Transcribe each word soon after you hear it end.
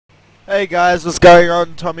Hey guys, what's going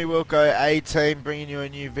on? Tommy Wilco 18 bringing you a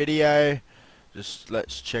new video. Just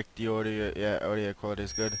let's check the audio. Yeah, audio quality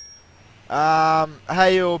is good. How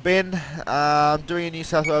you all been? Doing a New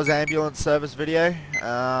South Wales ambulance service video.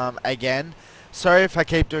 Again, sorry if I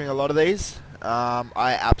keep doing a lot of these.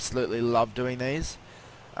 I absolutely love doing these.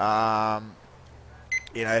 You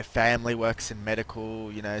know, family works in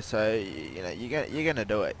medical. You know, so you know you're gonna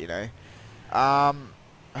do it. You know.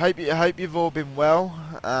 Hope you've all been well.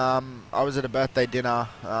 I was at a birthday dinner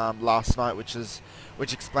last night, which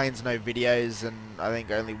explains no videos, and I think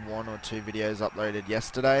only 1 or 2 videos uploaded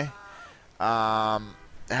yesterday.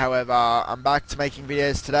 However, I'm back to making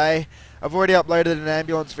videos today. I've already uploaded an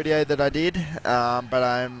ambulance video that I did, but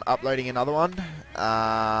I'm uploading another one.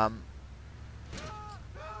 I'm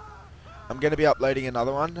going to be uploading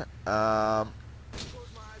another one.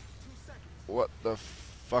 What the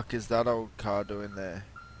fuck is that old car doing there?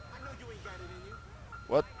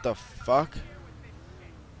 What the fuck?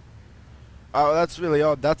 Oh, that's really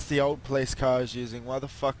odd. That's the old police car I was using. Why the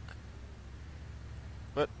fuck?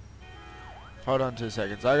 What? Hold on 2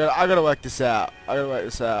 seconds. I gotta work this out.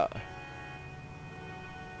 So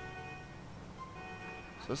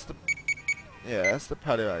that's the... Yeah, that's the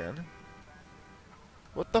paddy wagon.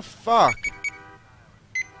 What the fuck?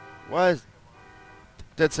 Why is...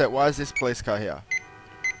 Dead set, why is this police car here?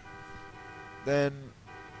 Then...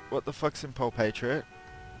 What the fuck's in Pole Patriot?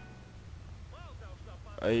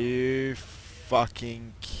 Are you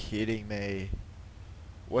fucking kidding me?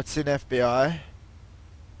 What's in FBI?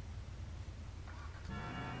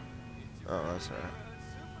 Oh, that's alright.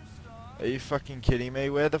 Are you fucking kidding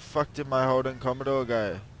me? Where the fuck did my Holden Commodore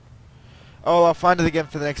go? Oh, well, I'll find it again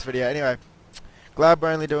for the next video. Anyway, glad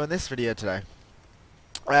we're only doing this video today.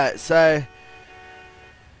 Alright, so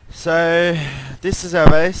this is our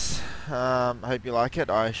base. Hope you like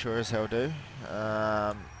it. I sure as hell do.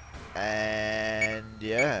 And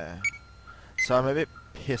yeah, so I'm a bit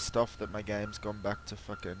pissed off that my game's gone back to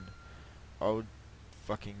fucking old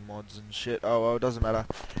fucking mods and shit. Oh well, it doesn't matter.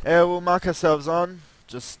 Yeah, we'll mark ourselves on.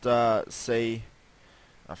 Just see.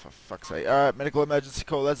 Oh, for fuck's sake! All right, medical emergency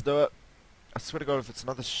call. Let's do it. I swear to God, if it's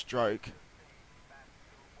another stroke,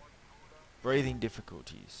 breathing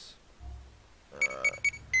difficulties.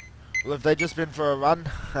 Well, if they've just been for a run,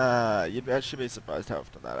 you'd actually be surprised how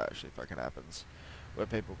often that actually fucking happens. Where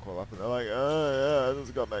people call up and they're like, oh yeah, I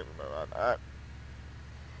just got back from a run. Alright.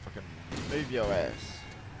 Fucking move your ass.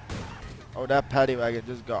 Oh, that paddy wagon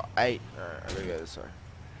just got 8. Alright, there we go, sorry.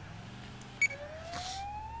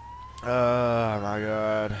 Oh my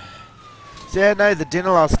god. So yeah, no, the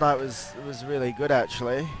dinner last night was really good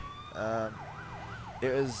actually.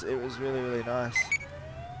 It was really nice.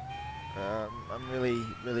 I'm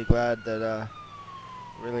really glad that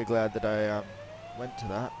I went to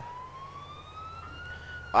that.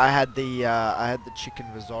 I had the chicken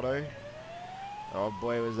risotto. Oh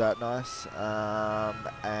boy, was that nice.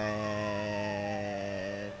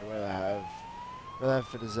 And what do I have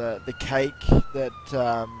for dessert? The cake that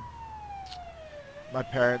my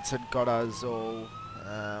parents had got us all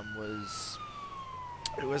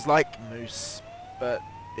it was like mousse, but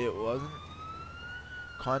it wasn't.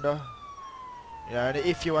 Kinda. You know, and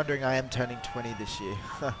if you're wondering, I am turning 20 this year.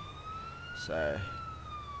 So,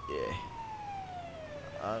 yeah.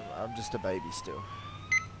 I'm just a baby still.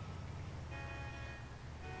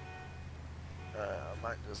 I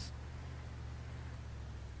might just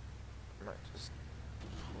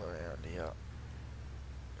pull around here.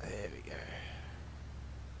 There we go.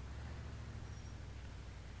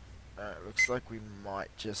 Looks like we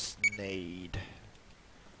might just need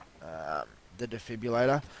the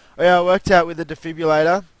defibrillator. Oh yeah, I worked out with the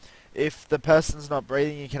defibrillator. If the person's not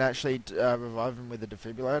breathing, you can actually revive them with the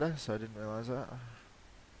defibrillator. So I didn't realise that.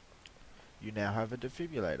 You now have a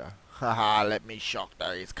defibrillator. Haha, let me shock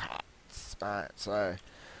those cats. Alright, so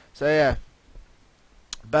yeah.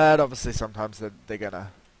 But obviously sometimes they're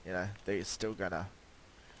gonna, you know, they're still gonna,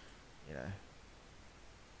 you know,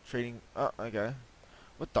 treating, oh, okay.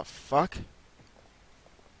 What the fuck?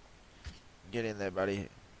 Get in there, buddy.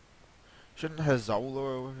 Shouldn't Hazola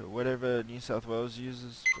or whatever New South Wales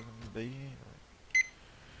uses be?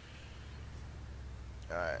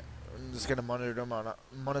 Alright. I'm just gonna monitor him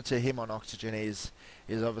on oxygen. He's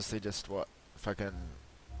obviously just what fucking,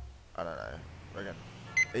 I don't know. Fucking,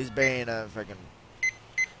 he's being a fucking,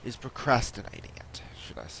 he's procrastinating it,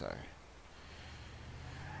 should I say?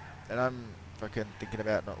 And I'm fucking thinking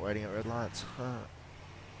about not waiting at red lights.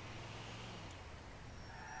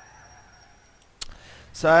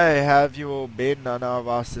 So, how have you all been? I know I've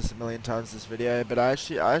asked this a million times this video, but I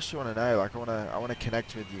actually want to know. Like, I want to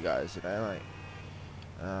connect with you guys. You know, like.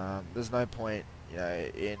 There's no point, you know,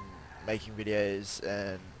 in making videos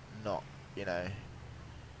and not, you know,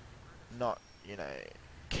 not, you know,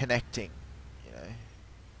 connecting, you know.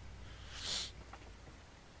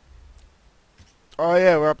 Oh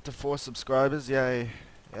yeah, we're up to 4 subscribers. Yay,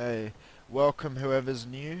 yay! Welcome whoever's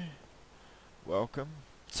new. Welcome.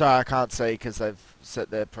 Sorry, I can't say because they've set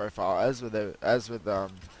their profile as with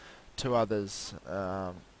 2 others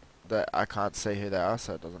that I can't see who they are,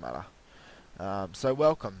 so it doesn't matter. So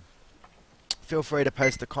welcome. Feel free to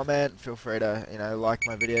post a comment. Feel free to, you know, like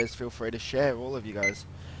my videos. Feel free to share, all of you guys.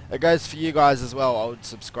 It goes for you guys as well, old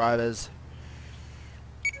subscribers.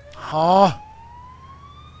 Huh?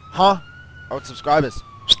 Huh? Old subscribers.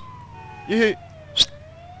 Yoo-hoo.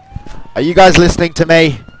 Are you guys listening to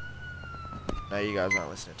me? No, you guys aren't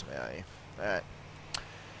listening to me, are you? Alright.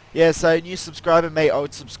 Yeah, so new subscriber meet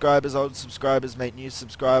old subscribers meet new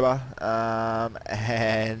subscriber.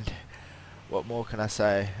 And what more can I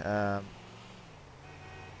say?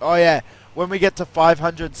 Oh yeah, when we get to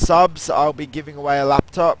 500 subs, I'll be giving away a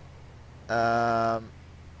laptop.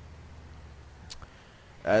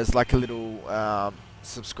 As like a little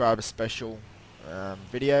subscriber special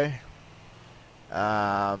video.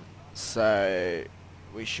 So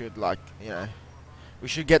we should, like, you know, we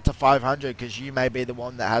should get to 500 because you may be the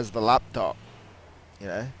one that has the laptop, you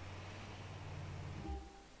know.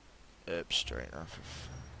 Oops, straight enough.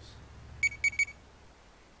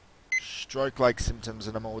 Stroke-like symptoms,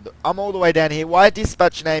 and I'm all the way down here. Why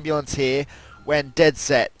dispatch an ambulance here when dead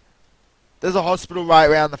set? There's a hospital right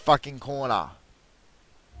around the fucking corner.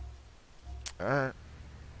 Alright.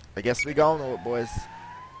 I guess we going on it, boys.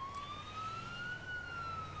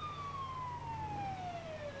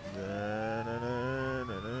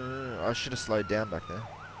 I should have slowed down back there.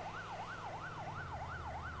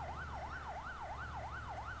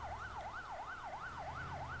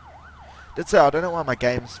 That's it. I don't know why my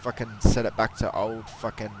game's fucking set it back to old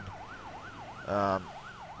fucking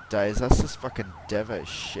days. That's just fucking Devo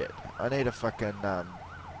shit. I need to fucking I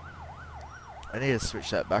need to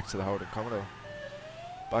switch that back to the Holden Commodore.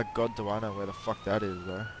 By God, do I know where the fuck that is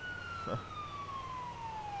though.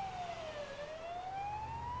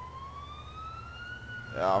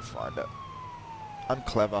 Yeah, I'll find it. I'm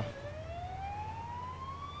clever.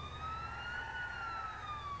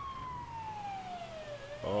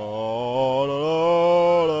 Oh,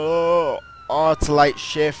 it's a late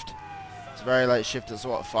shift. It's a very late shift. It's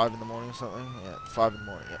what, 5 in the morning or something? Yeah, 5 in the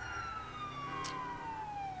morning, yeah.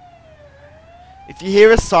 If you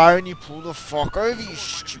hear a siren, you pull the fuck over, you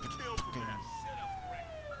stupid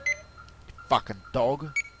fucking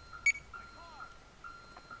dog.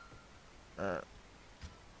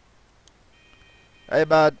 Hey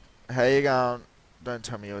bud, how you going? Don't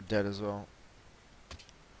tell me you're dead as well.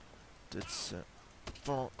 That's it.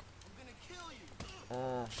 Fuck.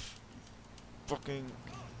 Oh, fucking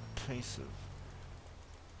piece of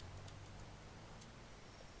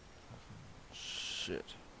shit.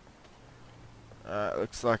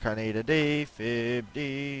 Looks like I need a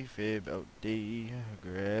defib, oh D,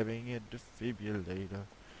 grabbing a defibrillator.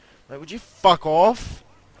 Like, would you fuck off?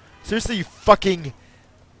 Seriously, you fucking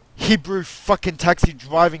Hebrew fucking taxi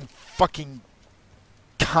driving fucking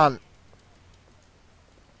cunt.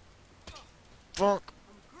 Fuck.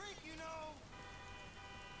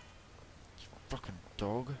 Fucking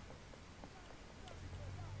dog.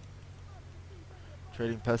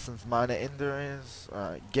 Treating persons minor injuries.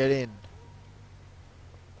 Alright, get in.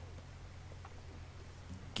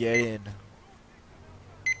 Get in.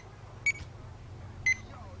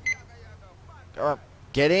 Come on,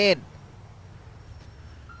 get in.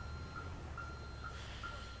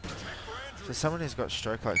 For someone who's got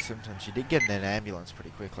stroke-like symptoms, you did get in an ambulance pretty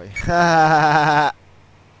quickly.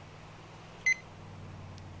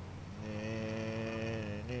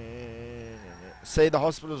 See, the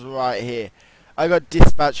hospital's right here. I got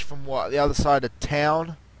dispatched from what, the other side of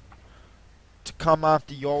town to come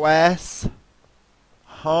after your ass.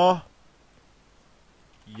 Huh?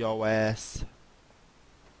 Yo ass.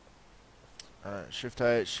 Shift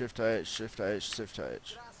H, Shift H, Shift H, Shift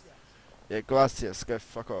H. Yeah, gracias. Go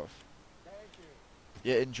fuck off.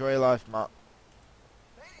 Yeah, enjoy your life, Matt.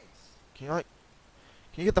 Can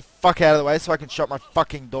you get the fuck out of the way so I can shut my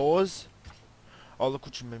fucking doors? Oh, look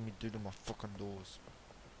what you made me do to my fucking doors.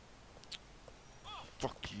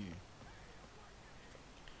 Fuck you.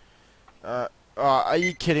 Oh, are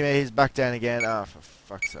you kidding me? He's back down again. Oh, for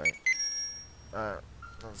fuck's sake.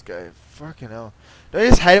 Let's go. Fucking hell. Don't you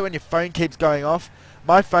just hate it when your phone keeps going off?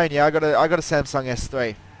 My phone, yeah, I got a Samsung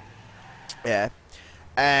S3. Yeah.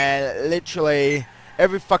 And literally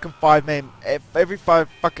every fucking 5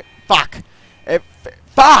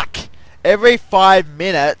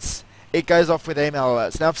 minutes it goes off with email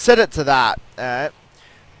alerts. Now I've set it to that, alright,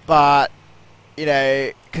 but you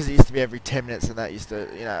know, because it used to be every 10 minutes, and that used to,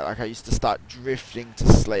 you know, like I used to start drifting to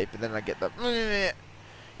sleep, and then I get the,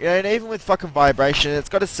 you know, and even with fucking vibration, it's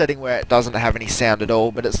got a setting where it doesn't have any sound at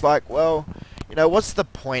all, but it's like, well, you know, what's the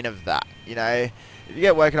point of that? You know, if you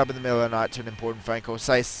get woken up in the middle of the night to an important phone call,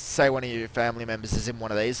 say one of your family members is in one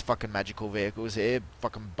of these fucking magical vehicles here,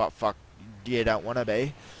 fucking butt fuck, you don't want to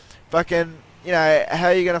be, fucking, you know, how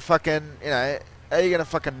are you gonna fucking, you know, how are you gonna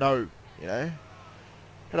fucking know, you know?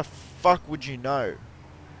 How the fuck would you know?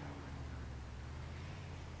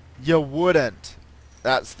 You wouldn't.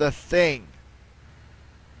 That's the thing.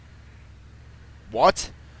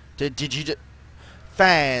 What? Did you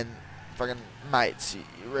fan fucking mates?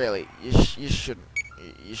 Really? You shouldn't.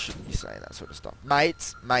 You shouldn't be saying that sort of stuff.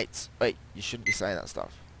 Mates. Wait, you shouldn't be saying that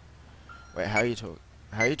stuff. Wait, how are you talking?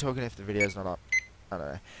 How are you talking if the video's not up? I don't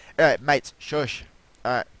know. Alright, mates. Shush.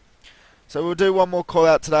 Alright. So we'll do one more call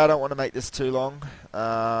out today. I don't want to make this too long.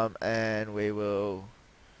 And we will,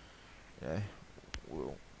 you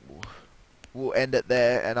know, we'll end it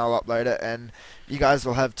there, and I'll upload it, and you guys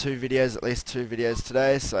will have at least two videos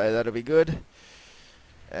today, so that'll be good.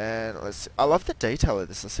 And I love the detail of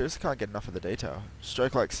this. I seriously can't get enough of the detail.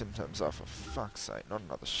 Stroke-like symptoms are, for fuck's sake, not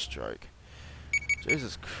another stroke.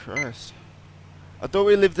 Jesus Christ. I thought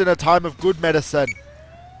we lived in a time of good medicine.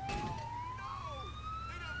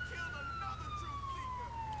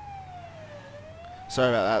 Sorry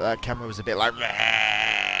about that, that camera was a bit like...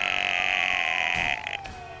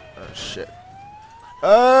 Oh shit.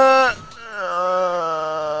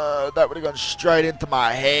 That would have gone straight into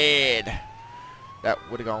my head. That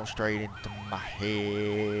would have gone straight into my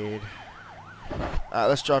head.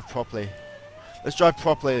 Let's drive properly. Let's drive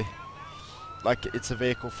properly. Like it's a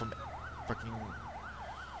vehicle from fucking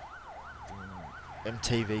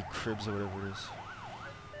MTV Cribs or whatever it is.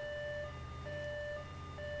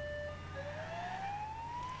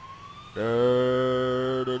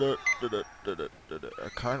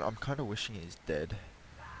 I'm kind of wishing he's dead.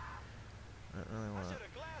 I don't really want.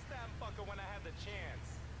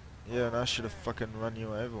 Yeah, and I should have fucking run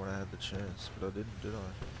you over when I had the chance, but I didn't, did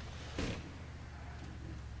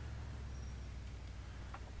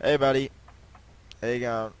I? Hey, buddy. How you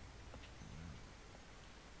going?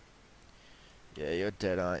 Yeah, you're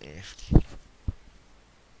dead, aren't you?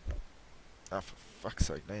 Oh, for fuck's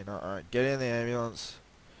sake, no, you're not. Alright, get in the ambulance.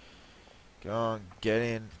 Go on, get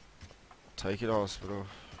in. Take it to hospital.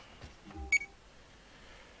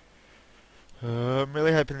 I'm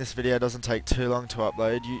really hoping this video doesn't take too long to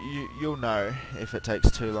upload. You'll know if it takes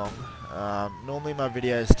too long. Normally my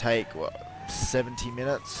videos take, what, 70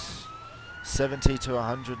 minutes? 70 to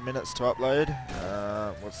 100 minutes to upload.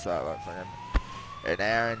 What's that, like fucking an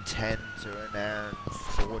hour and 10 to an hour and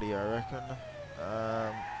 40, I reckon.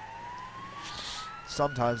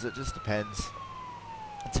 Sometimes it just depends.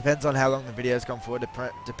 It depends on how long the video's gone for.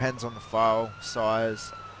 Depends on the file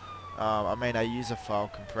size. I mean, I use a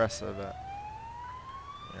file compressor, but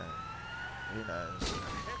yeah, who knows?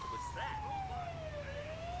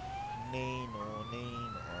 Nino,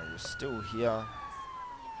 you're still here.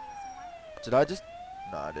 Did I just?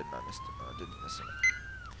 No, I didn't. I missed it. No, I didn't miss it.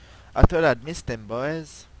 I thought I'd missed them,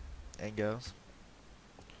 boys and girls.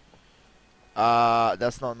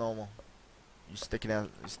 That's not normal. You're sticking out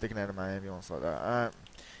of my ambulance like that. Alright.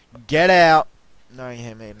 Get out! No, you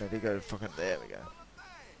hear me. Let me go to fucking... There we go.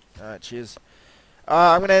 Alright, cheers.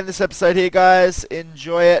 I'm going to end this episode here, guys.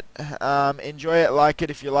 Enjoy it. Enjoy it, like it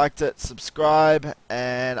if you liked it. Subscribe,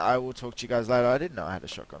 and I will talk to you guys later. I didn't know I had a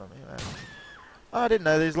shotgun on me, man. Oh, I didn't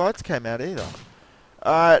know these lights came out either.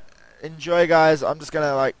 Alright, enjoy, guys. I'm just going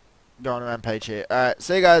to, like, go on a rampage here. Alright,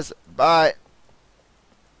 see you guys. Bye.